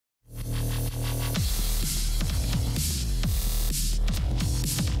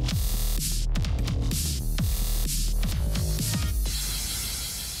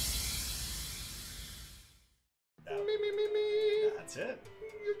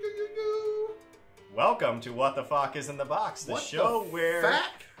Welcome to What the Fuck is in the Box, the show where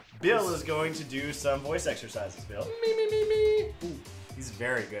Bill is going to do some voice exercises. Bill? Me. Ooh, he's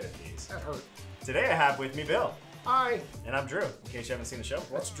very good at these. That hurt. Today I have with me Bill. Hi. And I'm Drew, in case you haven't seen the show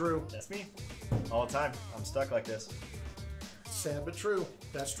before. That's Drew. That's me. All the time. I'm stuck like this. Sad but true.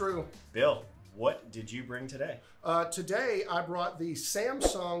 That's Drew. Bill, what did you bring today? Today I brought the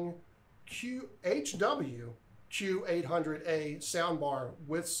Samsung HW-Q800A soundbar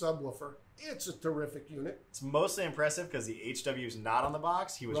with subwoofer. It's a terrific unit. It's mostly impressive because the HW is not on the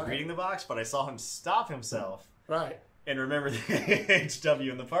box. He was reading the box, but I saw him stop himself. Right. And remember the HW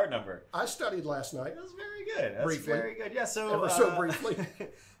and the part number. I studied last night. That was very good. That's briefly. Very good. Yeah, so... Ever so briefly.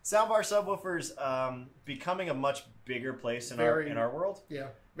 Soundbar subwoofers becoming a much bigger place in our world. Yeah,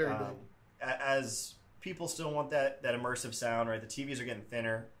 very big. As people still want that immersive sound, right? The TVs are getting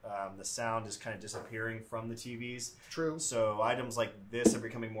thinner. The sound is kind of disappearing from the TVs. True. So items like this are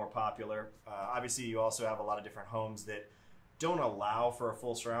becoming more popular. Obviously, you also have a lot of different homes that don't allow for a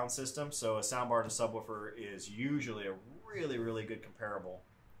full surround system. So a soundbar to subwoofer is usually a really, really good comparable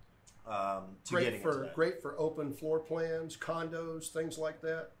to getting into that. Great for open floor plans, condos, things like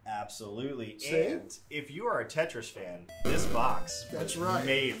that. Absolutely. See? And if you are a Tetris fan, this box That's was right.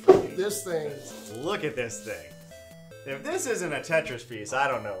 made for you. This thing. Look at this thing. If this isn't a Tetris piece, I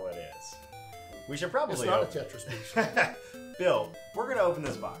don't know what is. We should probably It's not a Tetris piece. Bill, we're going to open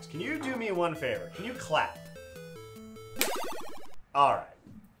this box. Can you do me one favor? Can you clap? All right.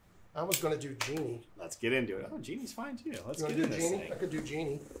 I was going to do Genie. Let's get into it. Oh, Genie's fine too. Let's You get want to in do this Genie? thing. I could do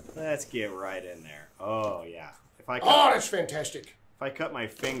Genie. Let's get right in there. Oh, yeah. Oh, that's fantastic. If I cut my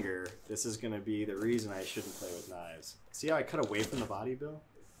finger, this is going to be the reason I shouldn't play with knives. See how I cut away from the body, Bill?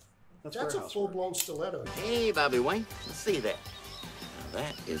 That's a full-blown stiletto. Hey, Bobby Wayne, let's see that. Now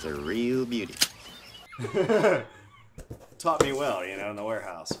that is a real beauty. Taught me well, you know, in the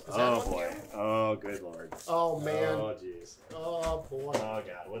warehouse. Oh, boy. Oh, good Lord. Oh, man. Oh, jeez. Oh, boy. Oh,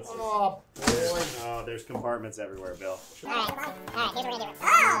 God. What's this? Oh, boy. Oh, there's compartments everywhere, Bill. All right, here's what we're gonna do.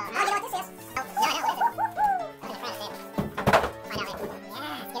 Oh, you know what this is? Oh, no, what is it?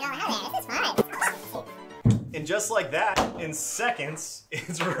 Yes, get it all out of there. This is fun. And just like that, in seconds,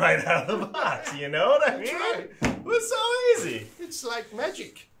 it's right out of the box. You know what I mean? That's right. It was so easy. It's like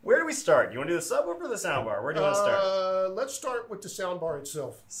magic. Where do we start? You want to do the subwoofer or the soundbar? Where do you want to start? Let's start with the soundbar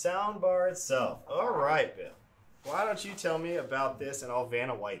itself. Soundbar itself. All right, Bill. Why don't you tell me about this and I'll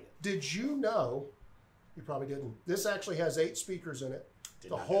Vanna White it. Did you know, you probably didn't, this actually has 8 speakers in it.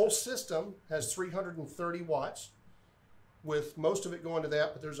 Did The not whole know. system has 330 watts, with most of it going to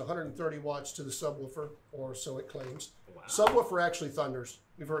that, but there's 130 watts to the subwoofer, or so it claims. Wow. Subwoofer actually thunders.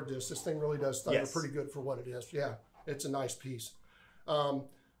 We've heard this. This thing really does thunder Yes. pretty good for what it is. Yeah, it's a nice piece.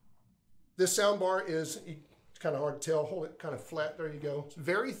 This soundbar is, it's kind of hard to tell. Hold it kind of flat. There you go. It's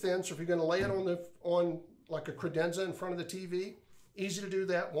very thin, so if you're going to lay it on like a credenza in front of the TV, easy to do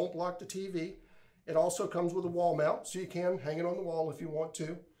that. Won't block the TV. It also comes with a wall mount, so you can hang it on the wall if you want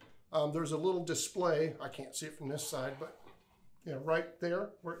to. There's a little display. I can't see it from this side, but yeah, right there.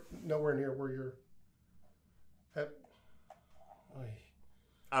 Nowhere near where you're at.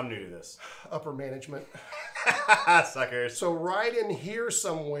 I'm new to this. Upper management. Suckers. So right in here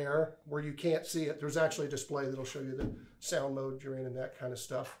somewhere where you can't see it, there's actually a display that'll show you the sound mode you're in and that kind of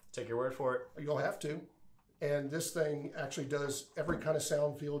stuff. Take your word for it. You'll have to. And this thing actually does every kind of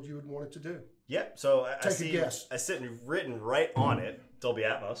sound field you would want it to do. Yep. So I Take see a guess. I see it written right on it. Dolby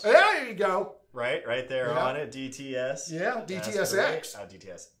Atmos. There you go. Right there Yeah. on it. DTS. Yeah, DTS-X.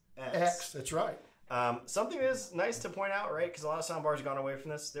 DTS X, that's right. Something is nice to point out, right? Because a lot of soundbars have gone away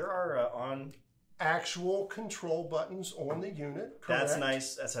from this. There are on Actual control buttons on the unit. Correct. That's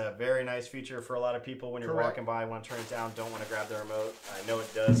nice. That's a very nice feature for a lot of people when you're Correct. walking by, want to turn it down, don't want to grab the remote. I know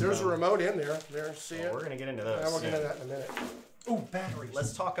it does. There's a remote in there. There, see it? We're going to get into those. We'll soon. get into that in a minute. Ooh, batteries.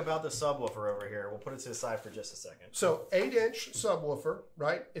 Let's talk about the subwoofer over here. We'll put it to the side for just a second. So 8-inch subwoofer,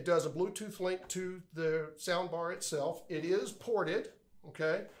 right? It does a Bluetooth link to the soundbar itself. It is ported,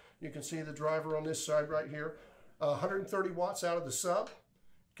 okay? You can see the driver on this side right here. 130 watts out of the sub.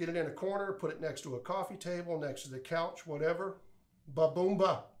 Get it in a corner, put it next to a coffee table, next to the couch, whatever.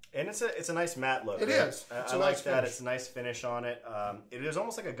 Ba-boom-ba. And it's a nice matte look. It right? is. I like that. It's a nice finish on it. It is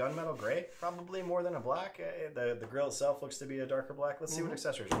almost like a gunmetal gray, probably more than a black. The grill itself looks to be a darker black. Let's see what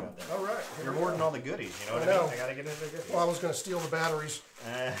accessories we got there. All right. You're hoarding all the goodies, you know what I mean? I got to get into the goodies. Well, I was going to steal the batteries.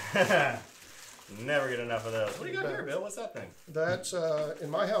 Never get enough of those. What do you got here, Bill? What's that thing? That's, in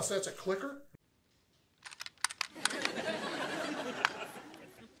my house, that's a clicker.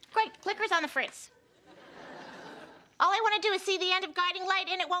 Great, clicker's on the fritz. All I want to do is see the end of guiding light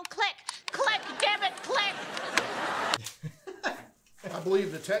and it won't click. Click, damn it, click.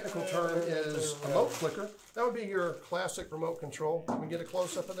 believe the technical term is remote clicker. That would be your classic remote control. Can we get a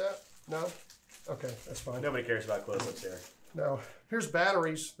close-up of that? No? Okay, that's fine. Nobody cares about close-ups here. No. Here's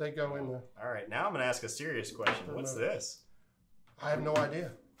batteries. They go in the... All right, now I'm going to ask a serious question. What's this? I have no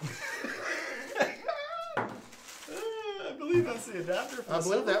idea. I believe that's the adapter for I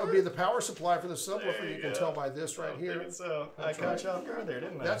believe that would be the power supply for the subwoofer. You can tell by this right here. So I caught you off guard there,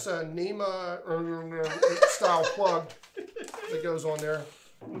 didn't I? That's a NEMA style plug that goes on there.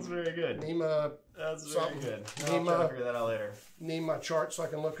 That's very good. NEMA. That's very good. I'll NEMA, try to figure that out later. NEMA chart so I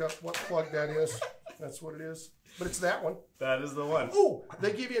can look up what plug that is. That's what it is. But it's that one. That is the one. Oh,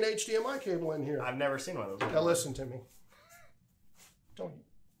 they give you an HDMI cable in here. I've never seen one of those. Now listen to me. Don't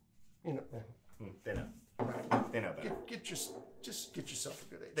you know? They know. Right. They know better. Just get yourself a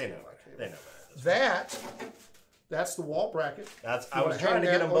good HDMI They know. cable. They know better. That's the wall bracket. I was trying to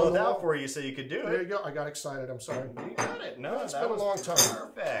get them both out for you so you could do There it. you go. I got excited. I'm sorry. You got it. No, It's that been a was long time.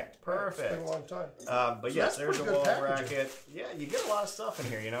 Perfect. It's been a long time. But So yes, that's there's a pretty wall good packaging. bracket. Yeah, you get a lot of stuff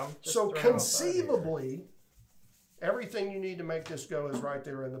in here, you know. Just So throwing it outside here. conceivably, everything you need to make this go is right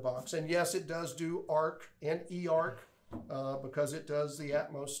there in the box. And yes, it does do ARC and eARC because it does the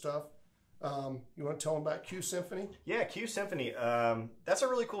Atmos stuff. You want to tell them about Q Symphony? Yeah, Q Symphony. That's a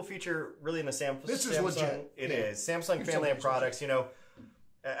really cool feature, really, in the Samsung. This is legit. It Yeah. is. Samsung Q family of Symphony's products. You know,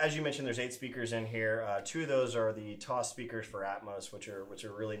 as you mentioned, there's 8 speakers in here. 2 of those are the TOS speakers for Atmos, which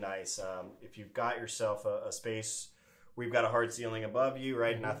are really nice. If you've got yourself a space, we've got a hard ceiling above you,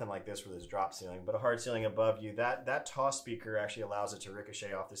 right? Mm-hmm. Nothing like this where there's drop ceiling, but a hard ceiling above you. That TOS speaker actually allows it to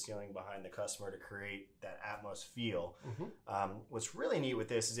ricochet off the ceiling behind the customer to create that Atmos feel. Mm-hmm. What's really neat with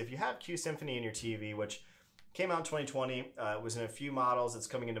this is if you have Q Symphony in your TV, which came out in 2020, it was in a few models. It's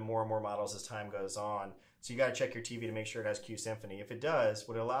coming into more and more models as time goes on. So you got to check your TV to make sure it has Q Symphony. If it does,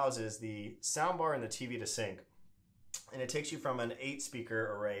 what it allows is the soundbar and the TV to sync, and it takes you from an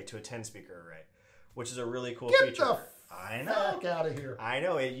 8-speaker array to a 10-speaker array, which is a really cool feature. I know. Fuck out of here. I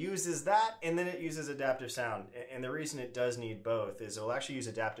know. It uses that, and then it uses adaptive sound. And the reason it does need both is it'll actually use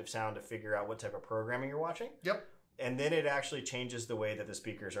adaptive sound to figure out what type of programming you're watching. Yep. And then it actually changes the way that the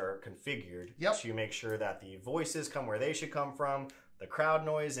speakers are configured to make sure that the voices come where they should come from, the crowd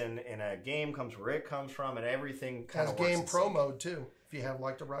noise in a game comes where it comes from, and everything kind of works. Has Game Pro mode too, if you have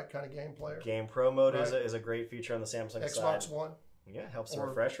like the right kind of game player. Game Pro mode is a great feature on the Samsung side. Xbox One. Yeah, helps the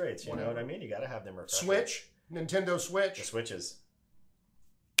refresh rates. You know what I mean? You got to have them refresh. Switch. Nintendo Switch. The switches.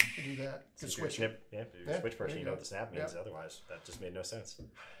 You do that. If you're a Switch person, you know what the snap means. Otherwise, that just made no sense.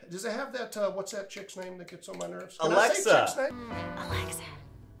 Does it have that, what's that chick's name that gets on my nerves? Can Alexa. I say chick's name? Alexa,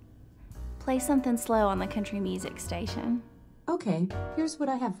 play something slow on the country music station. Okay, here's what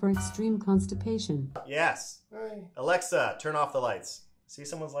I have for extreme constipation. Yes. Hey. Alexa, turn off the lights. See,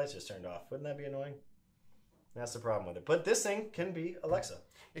 someone's lights just turned off. Wouldn't that be annoying? That's the problem with it. But this thing can be Alexa.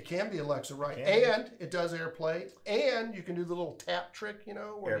 It can be Alexa, right? And it does AirPlay. And you can do the little tap trick, you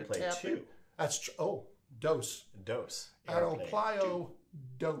know, where AirPlay you tap 2. it. That's DOS. DOS. Aeroplio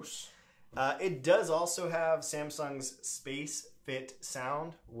DOS. It does also have Samsung's Space Fit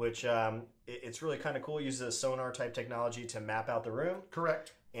sound, which it's really kind of cool. It uses a sonar type technology to map out the room.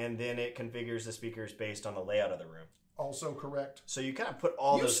 Correct. And then it configures the speakers based on the layout of the room. Also correct. So you kind of put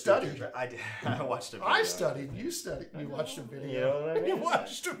all those studied. speakers. I did. I watched a video. I studied. You studied. You watched a video. You know what I mean? You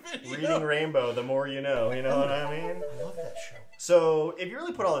watched a video. Reading Rainbow, the more you know. You know what I mean? I love that show. So if you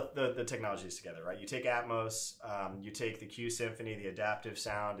really put all the technologies together, right? You take Atmos, you take the Q Symphony, the adaptive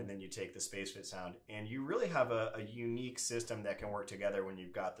sound, and then you take the SpaceFit sound, and you really have a unique system that can work together when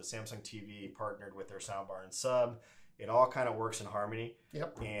you've got the Samsung TV partnered with their soundbar and sub. It all kind of works in harmony.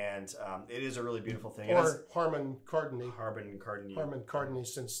 Yep. And it is a really beautiful thing. Or Harman Kardon. Harman Kardon,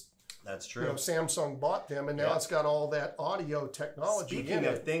 since that's true. You know, Samsung bought them, and now it's got all that audio technology. Speaking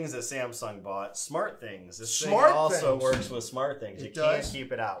of things that Samsung bought, SmartThings. This Smart thing also Things. works with SmartThings. It You does. can't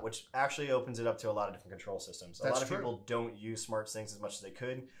keep it out, which actually opens it up to a lot of different control systems. A That's lot of true. people don't use SmartThings as much as they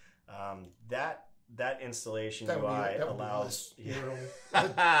could. That installation That would be- UI that would be allows.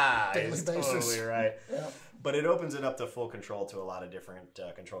 nice. Daily It's basis. totally right. Yeah. But it opens it up to full control to a lot of different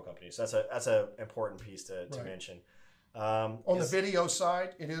control companies. So that's a important piece to mention. On the video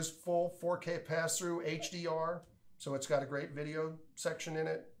side, it is full 4K pass-through HDR, so it's got a great video section in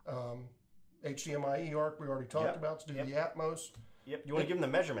it. HDMI eARC we already talked about to do the Atmos. Yep. You want to give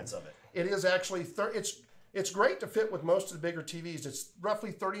them the measurements of it. It is actually it's great to fit with most of the bigger TVs. It's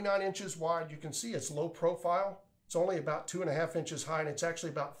roughly 39 inches wide. You can see it's low profile. It's only about 2.5 inches high, and it's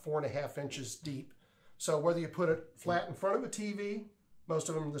actually about 4.5 inches deep. So whether you put it flat in front of the TV, most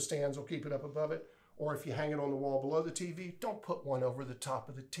of them, the stands will keep it up above it, or if you hang it on the wall below the TV, don't put one over the top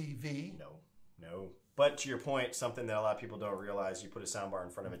of the TV. No. But to your point, something that a lot of people don't realize, you put a soundbar in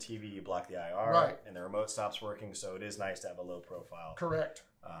front of a TV, you block the IR, Right. and the remote stops working, so it is nice to have a low profile Correct.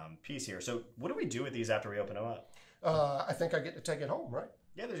 piece here. So what do we do with these after we open them up? I think I get to take it home, right?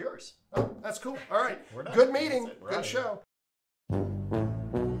 Yeah, there's yours. Oh, that's cool. All right. We're done. Good meeting. That's it. We're Good outta here. show.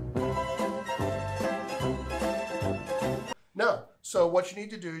 No. So what you need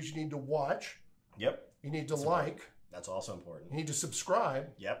to do is you need to watch. Yep. You need to like. That's also important. You need to subscribe.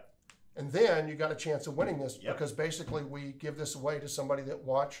 Yep. And then you got a chance of winning this Yep. because basically we give this away to somebody that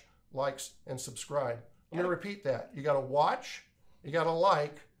watch, likes, and subscribe. I'm going to repeat that. You got to watch, you got to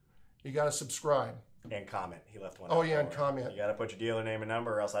like, you got to subscribe. And comment. He left one. Oh, out yeah, and for comment. You got to put your dealer name and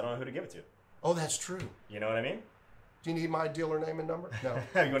number, or else I don't know who to give it to. Oh, that's true. You know what I mean? Do you need my dealer name and number? No.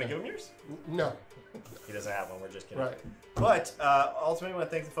 You want to give him yours? No. He doesn't have one. We're just kidding. Right. But ultimately, I want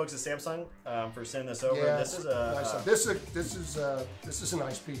to thank the folks at Samsung for sending this over. Yeah, This is a nice. This is a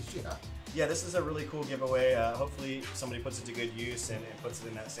nice piece. Yeah. yeah, this is a really cool giveaway. Hopefully, somebody puts it to good use and puts it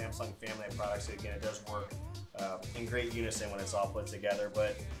in that Samsung family of products. So again, it does work in great unison when it's all put together.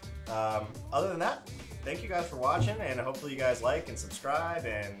 But other than that, thank you guys for watching, and hopefully you guys like and subscribe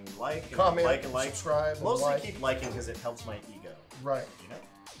and like and Comment, like and like. subscribe, and Mostly like. keep liking because it helps my ego. Right. You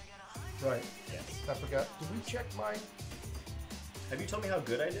know? Right. Yes. I forgot. Did we check my? Have you told me how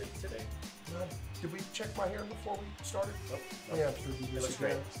good I did today? Did we check my hair before we started? Nope. Yeah. Through the It looks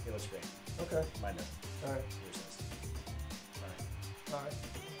great. It looks great. Okay. Mine does. All right. Yours does. All right.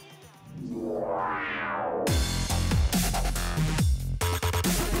 Bye.